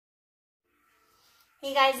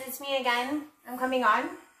Hey guys, it's me again. I'm coming on.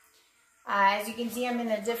 As you can see, I'm in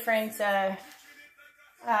a different, so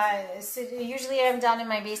usually I'm down in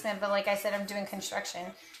my basement, but like I said, I'm doing construction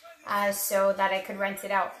so that I could rent it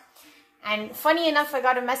out. And funny enough, I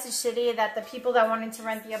got a message today that the people that wanted to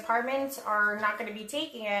rent the apartment are not going to be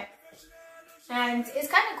taking it. And it's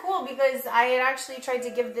kind of cool because I had actually tried to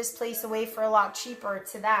give this place away for a lot cheaper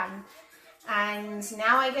to them. And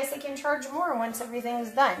now I guess I can charge more once everything's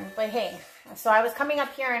done. But hey, so I was coming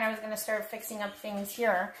up here and I was going to start fixing up things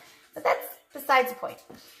here. But that's besides the point.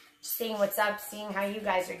 Just seeing what's up, seeing how you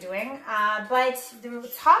guys are doing. But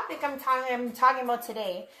the topic I'm talking about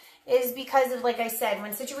today is because of, like I said,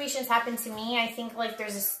 when situations happen to me, I think like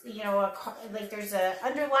there's there's a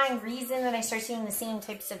underlying reason that I start seeing the same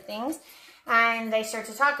types of things and I start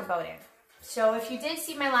to talk about it. So if you did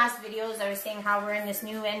see my last videos, I was saying how we're in this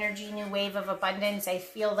new energy, new wave of abundance. I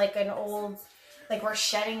feel like like we're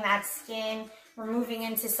shedding that skin. We're moving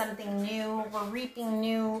into something new. We're reaping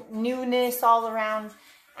newness all around.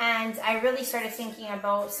 And I really started thinking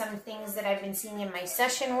about some things that I've been seeing in my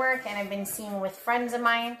session work and I've been seeing with friends of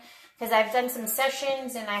mine. Because I've done some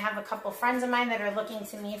sessions and I have a couple friends of mine that are looking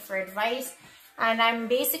to me for advice. And I'm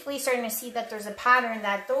basically starting to see that there's a pattern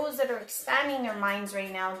that those that are expanding their minds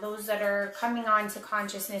right now, those that are coming on to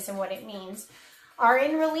consciousness and what it means, are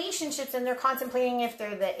in relationships and they're contemplating if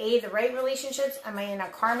they're the right relationships. Am I in a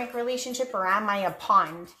karmic relationship or am I a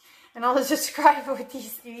pond? And I'll describe what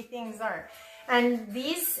these three things are. And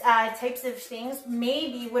these types of things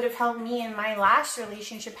maybe would have helped me in my last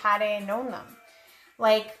relationship had I known them.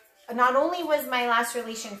 Like, not only was my last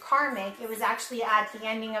relation karmic, it was actually at the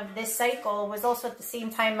ending of this cycle, was also at the same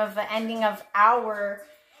time of the ending of our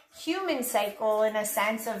human cycle in a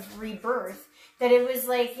sense of rebirth. That it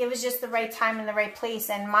was just the right time and the right place.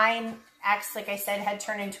 And my ex, like I said, had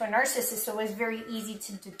turned into a narcissist, so it was very easy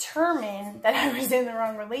to determine that I was in the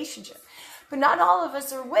wrong relationship. But not all of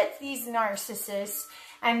us are with these narcissists,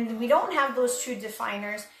 and we don't have those true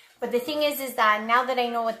definers. But the thing is that now that I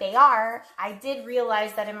know what they are, I did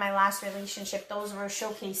realize that in my last relationship, those were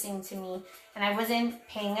showcasing to me and I wasn't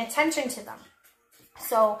paying attention to them.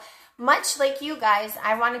 So much like you guys,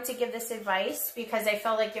 I wanted to give this advice because I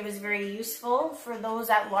felt like it was very useful for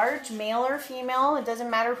those at large, male or female. It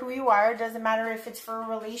doesn't matter who you are. It doesn't matter if it's for a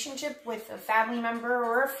relationship with a family member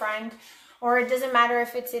or a friend, or it doesn't matter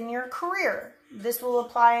if it's in your career. This will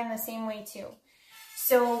apply in the same way too.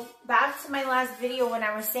 So back to my last video when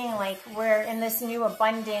I was saying like we're in this new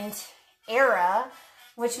abundant era,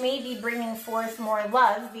 which may be bringing forth more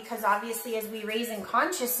love because obviously as we raise in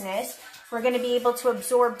consciousness, we're going to be able to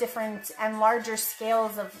absorb different and larger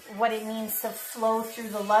scales of what it means to flow through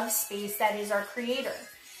the love space that is our creator.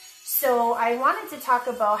 So I wanted to talk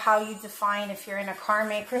about how you define if you're in a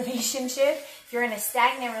karmic relationship, if you're in a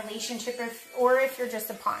stagnant relationship, or if you're just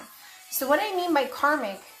a pawn. So what I mean by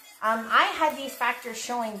karmic, I had these factors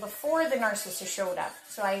showing before the narcissist showed up.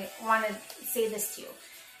 So I want to say this to you.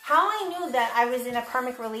 How I knew that I was in a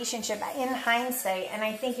karmic relationship in hindsight, and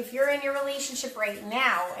I think if you're in your relationship right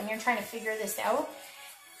now and you're trying to figure this out,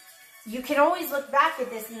 you can always look back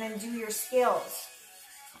at this and then do your scales.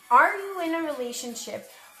 Are you in a relationship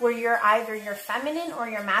where you're either your feminine or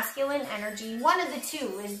your masculine energy, one of the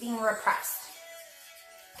two, is being repressed?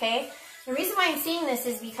 Okay? The reason why I'm saying this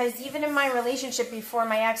is because even in my relationship before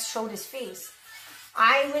my ex showed his face,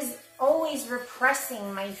 I was always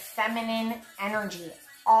repressing my feminine energy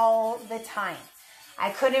all the time.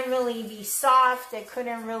 I couldn't really be soft. I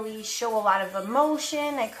couldn't really show a lot of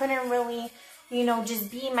emotion. I couldn't really,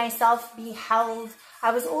 just be myself, be held.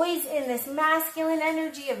 I was always in this masculine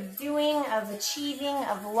energy of doing, of achieving,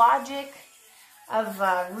 of logic, of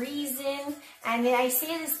reason. And I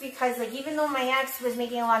say this because like even though my ex was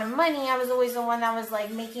making a lot of money, I was always the one that was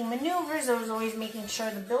like making maneuvers. I was always making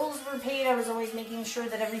sure the bills were paid. I was always making sure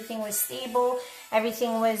that everything was stable,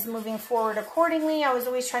 everything was moving forward accordingly. I was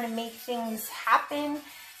always trying to make things happen.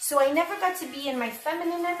 So I never got to be in my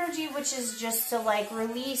feminine energy, which is just to like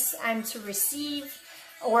release and to receive,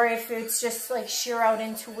 or if it's just like sheer out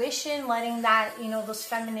intuition, letting that, those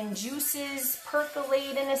feminine juices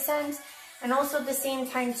percolate in a sense. And also at the same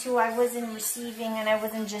time too, I wasn't receiving and I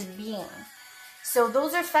wasn't just being. So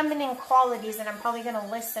those are feminine qualities, and I'm probably going to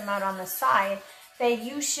list them out on the side, that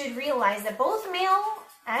you should realize that both male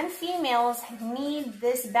and females need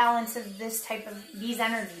this balance of these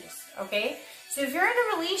energies, okay? So if you're in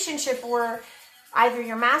a relationship where either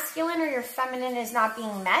your masculine or your feminine is not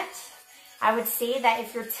being met, I would say that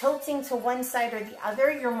if you're tilting to one side or the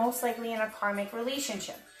other, you're most likely in a karmic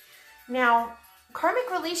relationship. Now,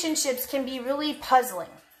 karmic relationships can be really puzzling.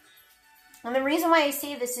 And the reason why I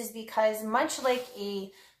say this is because much like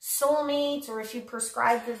a soulmate, or if you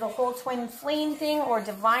prescribe to the whole twin flame thing or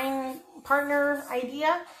divine partner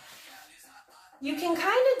idea, you can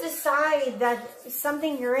kind of decide that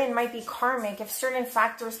something you're in might be karmic if certain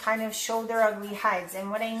factors kind of show their ugly heads. And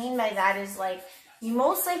what I mean by that is, like, you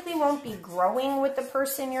most likely won't be growing with the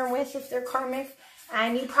person you're with if they're karmic.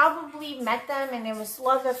 And you probably met them and it was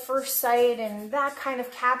love at first sight and that kind of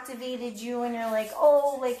captivated you. And you're like,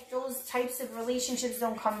 oh, like those types of relationships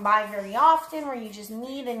don't come by very often, where you just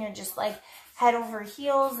meet and you're just like head over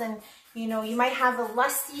heels. And, you know, you might have a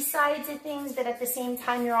lusty side to things, but at the same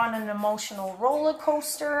time, you're on an emotional roller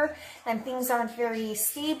coaster and things aren't very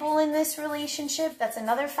stable in this relationship. That's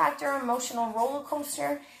another factor, emotional roller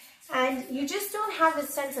coaster. And you just don't have a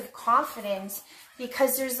sense of confidence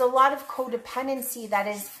because there's a lot of codependency that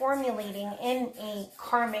is formulating in a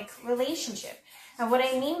karmic relationship. And what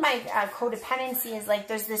I mean by codependency is, like,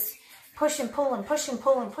 there's this push and pull and push and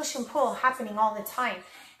pull and push and pull happening all the time.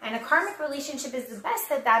 And a karmic relationship is the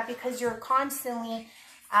best at that because you're constantly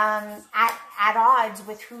at odds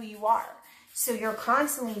with who you are. So you're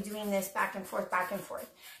constantly doing this back and forth, back and forth.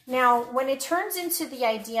 Now, when it turns into the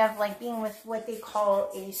idea of like being with what they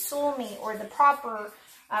call a soulmate or the proper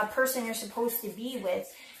person you're supposed to be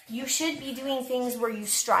with, you should be doing things where you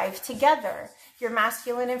strive together. Your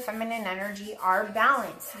masculine and feminine energy are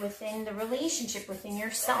balanced within the relationship, within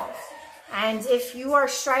yourself. And if you are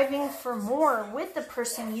striving for more with the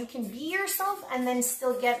person, you can be yourself and then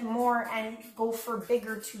still get more and go for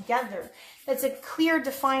bigger together. That's a clear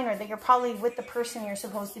definer that you're probably with the person you're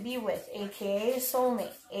supposed to be with, aka a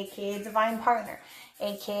soulmate, aka a divine partner,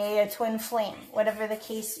 aka a twin flame, whatever the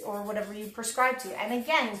case or whatever you prescribe to. And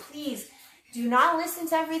again, please do not listen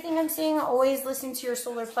to everything I'm saying. Always listen to your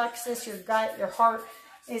solar plexus, your gut, your heart,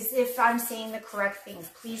 as if I'm saying the correct things.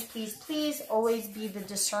 Please, please, please always be the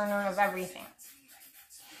discerner of everything.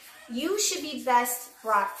 You should be best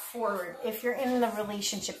brought forward if you're in the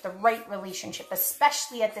relationship, the right relationship,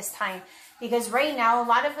 especially at this time. Because right now, a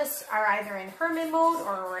lot of us are either in hermit mode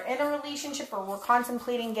or we're in a relationship or we're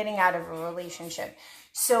contemplating getting out of a relationship.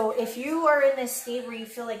 So if you are in this state where you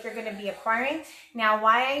feel like you're going to be acquiring, now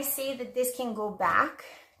why I say that this can go back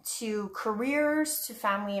to careers, to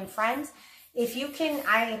family and friends, if you can,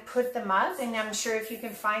 I put them up, and I'm sure if you can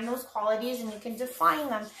find those qualities and you can define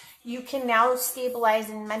them, you can now stabilize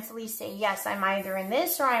and mentally say, yes, I'm either in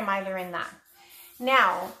this or I'm either in that.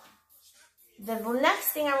 Now, the next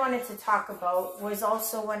thing I wanted to talk about was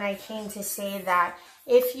also when I came to say that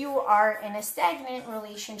if you are in a stagnant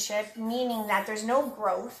relationship, meaning that there's no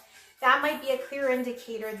growth, that might be a clear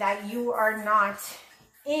indicator that you are not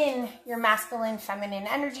in your masculine, feminine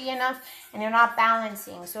energy enough, and you're not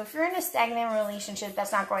balancing. So if you're in a stagnant relationship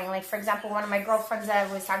that's not growing, like for example, one of my girlfriends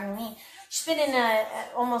that was talking to me, she's been in a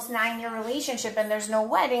almost 9-year relationship and there's no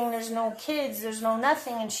wedding, there's no kids, there's no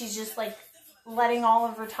nothing, and she's just like letting all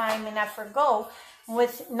of her time and effort go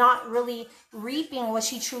with not really reaping what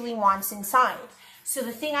she truly wants inside. So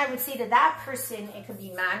the thing I would say to that person, it could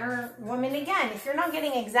be man or woman again, if you're not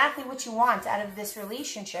getting exactly what you want out of this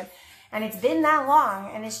relationship, and it's been that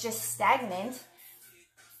long and it's just stagnant,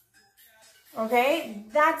 okay,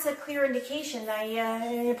 that's a clear indication that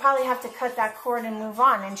you probably have to cut that cord and move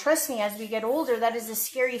on. And trust me, as we get older, that is a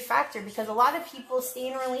scary factor, because a lot of people stay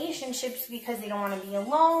in relationships because they don't want to be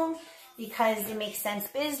alone, because it makes sense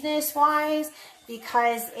business-wise,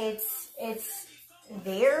 because it's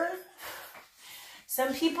there.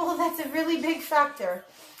 Some people, that's a really big factor.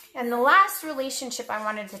 And the last relationship I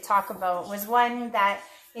wanted to talk about was one that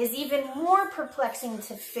is even more perplexing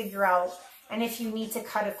to figure out, and if you need to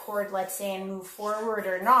cut a cord, let's say, and move forward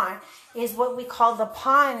or not, is what we call the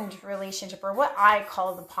pond relationship, or what I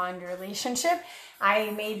call the pond relationship.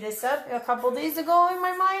 I made this up a couple days ago in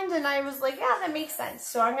my mind, and I was like, yeah, that makes sense.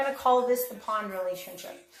 So I'm going to call this the pond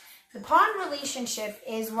relationship. The pond relationship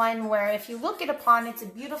is one where if you look at a pond, it's a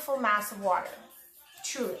beautiful mass of water.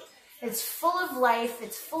 Truly. It's full of life.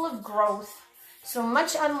 It's full of growth. So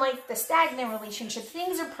much unlike the stagnant relationship,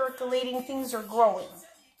 things are percolating, things are growing.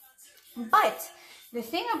 But the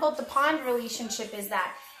thing about the pond relationship is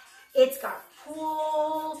that it's got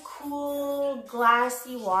cool,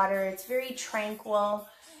 glassy water. It's very tranquil.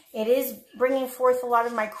 It is bringing forth a lot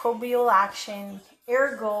of microbial action.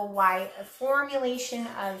 Ergo, why a formulation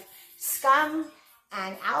of scum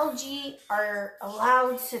and algae are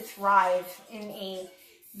allowed to thrive in a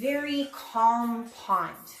very calm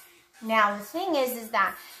pond. Now, the thing is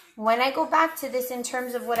that when I go back to this in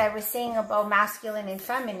terms of what I was saying about masculine and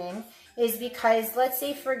feminine, is because, let's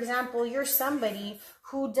say, for example, you're somebody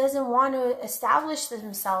who doesn't want to establish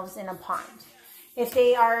themselves in a pond. If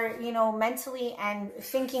they are, you know, mentally and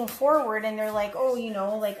thinking forward and they're like, oh, you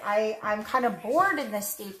know, like I'm kind of bored in the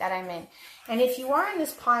state that I'm in. And if you are in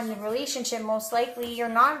this pond relationship, most likely you're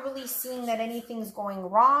not really seeing that anything's going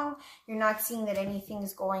wrong. You're not seeing that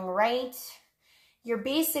anything's going right. You're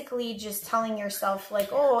basically just telling yourself like,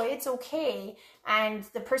 oh, it's okay. And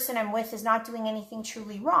the person I'm with is not doing anything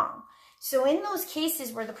truly wrong. So in those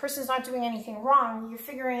cases where the person's not doing anything wrong, you're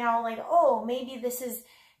figuring out like, oh, maybe this is,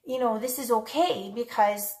 you know, this is okay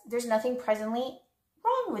because there's nothing presently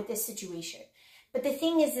wrong with this situation. But the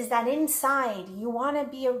thing is that inside you want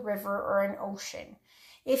to be a river or an ocean.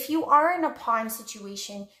 If you are in a pond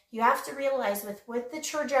situation, you have to realize with the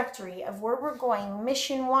trajectory of where we're going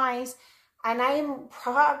mission-wise, and I am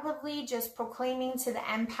probably just proclaiming to the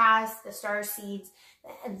empaths, the star seeds,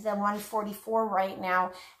 the 144 right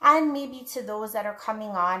now, and maybe to those that are coming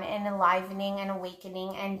on and enlivening and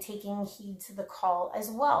awakening and taking heed to the call as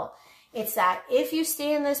well. It's that if you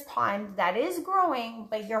stay in this pond that is growing,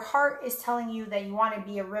 but your heart is telling you that you want to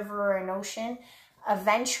be a river or an ocean,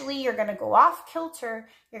 eventually you're going to go off kilter.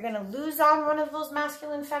 You're going to lose on one of those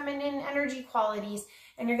masculine, feminine energy qualities,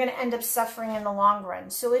 and you're going to end up suffering in the long run.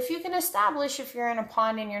 So if you can establish if you're in a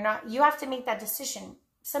pond and you're not, you have to make that decision.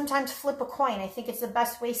 Sometimes flip a coin. I think it's the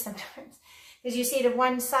best way sometimes. Because you say to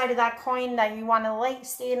one side of that coin that you want to like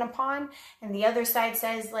stay in a pond, and the other side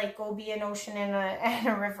says like go be an ocean and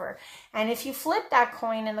a river. And if you flip that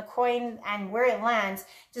coin and the coin and where it lands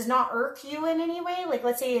does not irk you in any way, like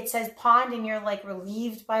let's say it says pond and you're like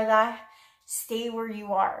relieved by that, stay where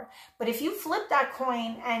you are. But if you flip that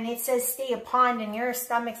coin and it says stay a pond and your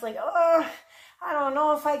stomach's like, oh, I don't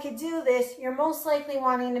know if I could do this, you're most likely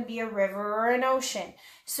wanting to be a river or an ocean.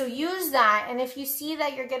 So use that. And if you see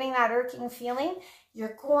that you're getting that irking feeling,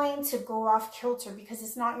 you're going to go off kilter because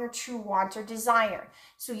it's not your true want or desire.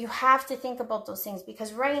 So you have to think about those things,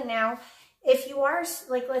 because right now, if you are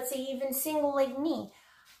like, let's say even single like me,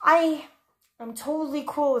 I'm totally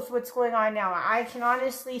cool with what's going on now. I can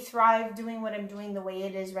honestly thrive doing what I'm doing the way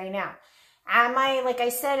it is right now. Am I, like I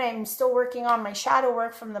said, I'm still working on my shadow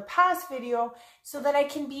work from the past video so that I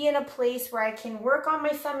can be in a place where I can work on my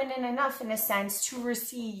feminine enough in a sense to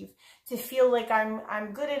receive, to feel like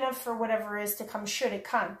I'm good enough for whatever is to come should it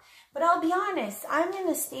come. But I'll be honest, I'm in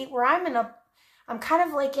a state where I'm kind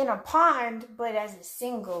of like in a pond, but as a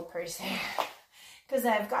single person. Because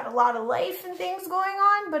I've got a lot of life and things going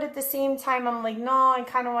on, but at the same time, I'm like, no, I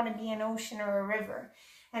kind of want to be an ocean or a river.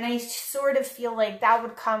 And I sort of feel like that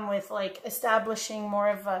would come with like establishing more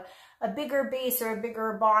of a bigger base or a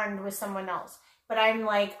bigger bond with someone else. But I'm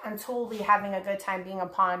totally having a good time being a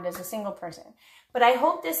pond as a single person. But I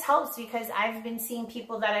hope this helps, because I've been seeing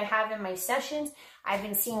people that I have in my sessions. I've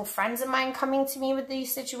been seeing friends of mine coming to me with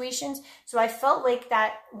these situations. So I felt like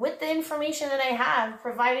that with the information that I have,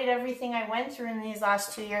 provided everything I went through in these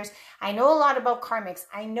last 2 years, I know a lot about karmics.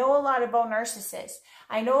 I know a lot about narcissists.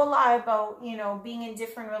 I know a lot about, you know, being in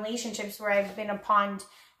different relationships where I've been a pond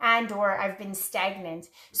and or I've been stagnant.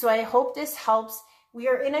 So I hope this helps. We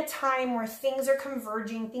are in a time where things are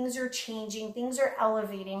converging, things are changing, things are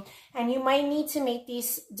elevating, and you might need to make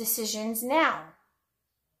these decisions now.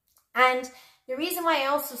 And the reason why I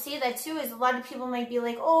also say that too is a lot of people might be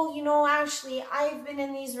like, oh, you know, Ashley, I've been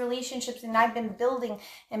in these relationships and I've been building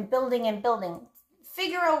and building and building.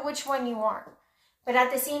 Figure out which one you are. But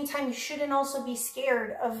at the same time, you shouldn't also be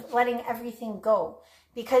scared of letting everything go,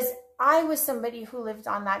 because I was somebody who lived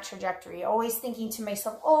on that trajectory, always thinking to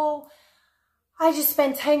myself, oh, I just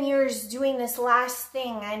spent 10 years doing this last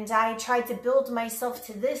thing and I tried to build myself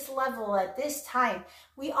to this level at this time.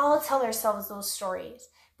 We all tell ourselves those stories.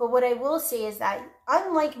 But what I will say is that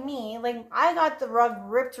unlike me, like I got the rug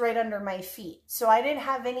ripped right under my feet. So I didn't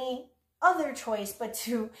have any other choice but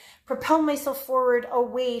to propel myself forward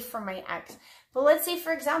away from my ex. But let's say,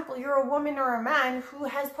 for example, you're a woman or a man who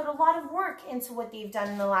has put a lot of work into what they've done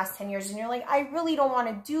in the last 10 years. And you're like, I really don't want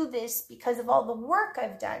to do this because of all the work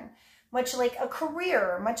I've done. Much like a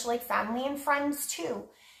career, much like family and friends too.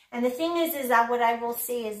 And the thing is that what I will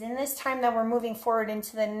say is in this time that we're moving forward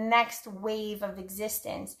into the next wave of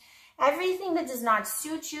existence, everything that does not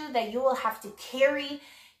suit you, that you will have to carry,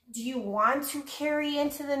 do you want to carry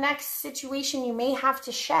into the next situation, you may have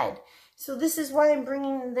to shed. So this is why I'm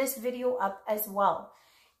bringing this video up as well.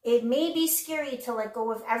 It may be scary to let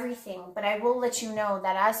go of everything, but I will let you know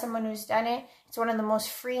that as someone who's done it, it's one of the most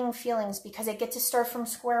freeing feelings, because I get to start from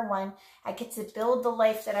square one. I get to build the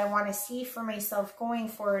life that I want to see for myself going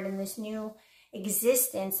forward in this new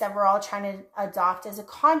existence that we're all trying to adopt as a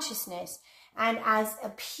consciousness and as a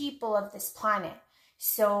people of this planet.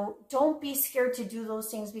 So don't be scared to do those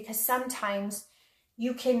things, because sometimes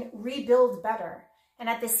you can rebuild better. And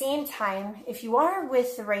at the same time, if you are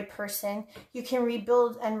with the right person, you can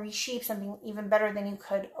rebuild and reshape something even better than you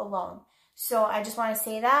could alone. So I just want to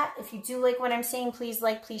say that. If you do like what I'm saying, please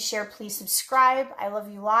like, please share, please subscribe. I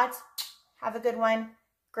love you lots. Have a good one.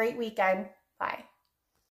 Great weekend. Bye.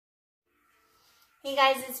 Hey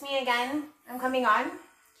guys, it's me again. I'm coming on.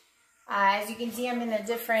 As you can see, I'm in a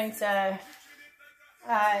different, so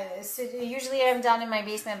usually I'm down in my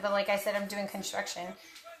basement, but like I said, I'm doing construction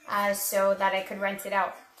so that I could rent it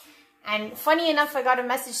out. And funny enough, I got a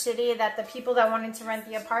message today that the people that wanted to rent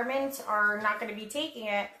the apartment are not going to be taking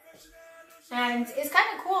it. And it's kind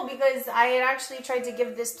of cool because I had actually tried to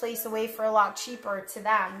give this place away for a lot cheaper to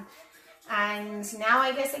them. And now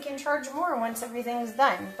I guess I can charge more once everything's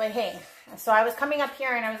done. But hey, so I was coming up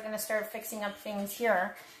here and I was going to start fixing up things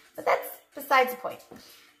here. But that's besides the point.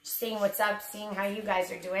 Just seeing what's up, seeing how you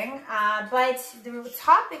guys are doing. But the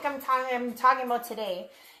topic I'm talking about today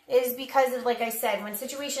is because of, like I said, when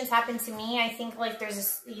situations happen to me, I think like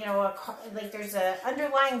there's there's a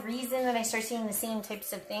underlying reason that I start seeing the same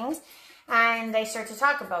types of things, and I start to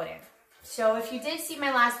talk about it. So if you did see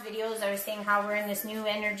my last videos, I was saying how we're in this new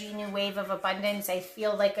energy, new wave of abundance. I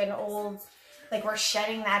feel like we're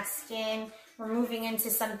shedding that skin. We're moving into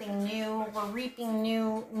something new. We're reaping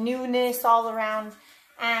newness all around.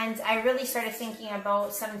 And I really started thinking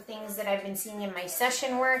about some things that I've been seeing in my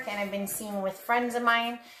session work and I've been seeing with friends of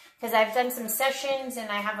mine, because I've done some sessions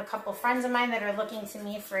and I have a couple friends of mine that are looking to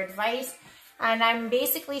me for advice. And I'm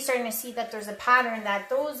basically starting to see that there's a pattern that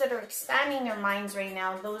those that are expanding their minds right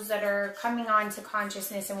now, those that are coming on to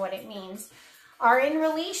consciousness and what it means, are in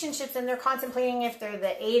relationships and they're contemplating if they're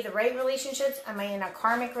the right relationships. Am I in a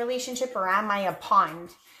karmic relationship or am I a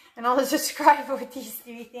pond? And I'll describe what these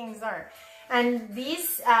three things are. And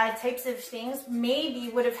these types of things maybe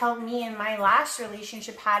would have helped me in my last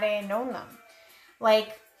relationship had I known them.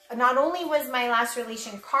 Like, not only was my last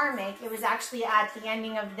relation karmic, it was actually at the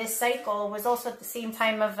ending of this cycle, was also at the same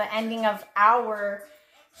time of the ending of our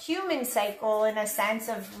human cycle in a sense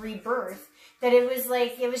of rebirth. That it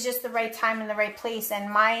was just the right time and the right place.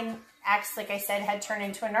 And my ex, like I said, had turned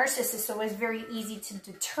into a narcissist, so it was very easy to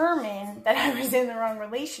determine that I was in the wrong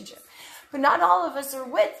relationship. But not all of us are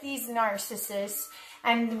with these narcissists,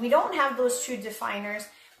 and we don't have those true definers.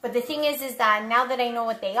 But the thing is that now that I know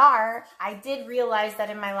what they are, I did realize that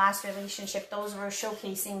in my last relationship, those were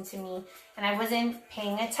showcasing to me, and I wasn't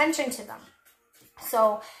paying attention to them.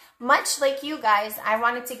 So much like you guys, I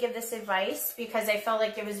wanted to give this advice because I felt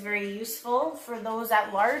like it was very useful for those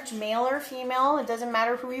at large, male or female. It doesn't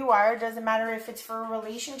matter who you are. It doesn't matter if it's for a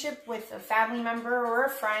relationship with a family member or a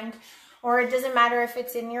friend, or it doesn't matter if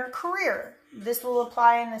it's in your career. This will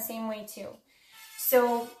apply in the same way too.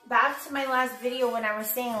 So back to my last video when I was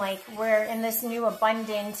saying like we're in this new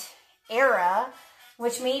abundant era,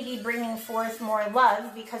 which may be bringing forth more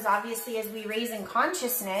love, because obviously as we raise in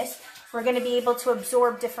consciousness, we're going to be able to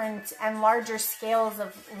absorb different and larger scales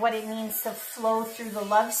of what it means to flow through the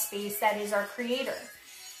love space that is our creator.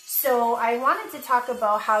 So I wanted to talk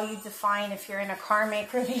about how you define if you're in a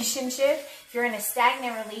karmic relationship, if you're in a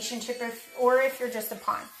stagnant relationship, or if you're just a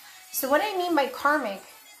pawn. So what I mean by karmic,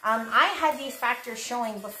 I had these factors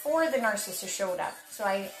showing before the narcissist showed up. So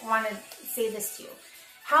I want to say this to you.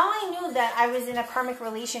 How I knew that I was in a karmic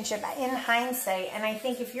relationship in hindsight, and I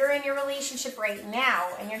think if you're in your relationship right now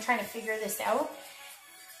and you're trying to figure this out,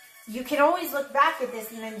 you can always look back at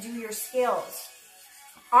this and then do your scales.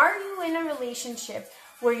 Are you in a relationship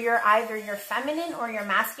where you're either your feminine or your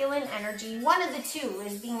masculine energy, one of the two,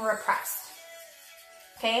 is being repressed?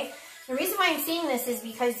 Okay? The reason why I'm saying this is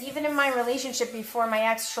because even in my relationship before my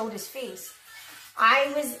ex showed his face,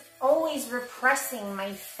 I was always repressing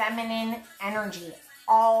my feminine energy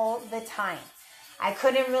all the time. I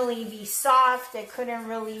couldn't really be soft. I couldn't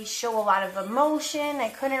really show a lot of emotion. I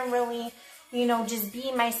couldn't really, just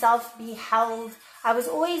be myself, be held. I was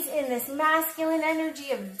always in this masculine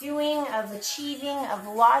energy of doing, of achieving, of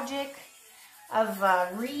logic, of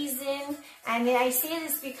reason. And I say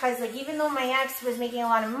this because even though my ex was making a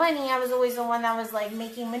lot of money, I was always the one that was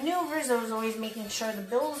making maneuvers. I was always making sure the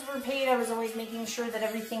bills were paid. I was always making sure that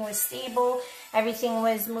everything was stable. Everything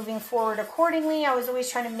was moving forward accordingly. I was always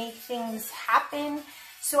trying to make things happen.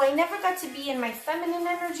 So I never got to be in my feminine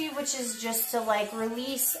energy, which is just to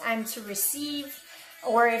release and to receive.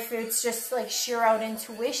 Or if it's just sheer out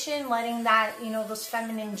intuition, letting that, those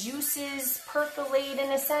feminine juices percolate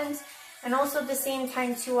in a sense. And also at the same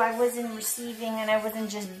time too, I wasn't receiving and I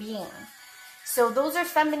wasn't just being. So those are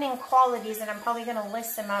feminine qualities, and I'm probably going to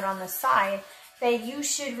list them out on the side, that you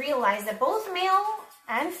should realize that both male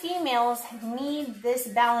and females need this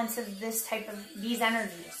balance of these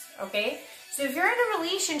energies, okay? So if you're in a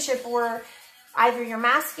relationship where either your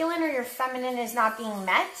masculine or your feminine is not being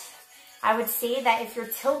met, I would say that if you're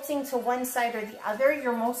tilting to one side or the other,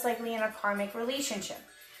 you're most likely in a karmic relationship.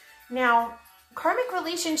 Now, karmic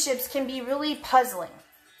relationships can be really puzzling.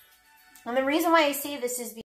 And the reason why I say this is because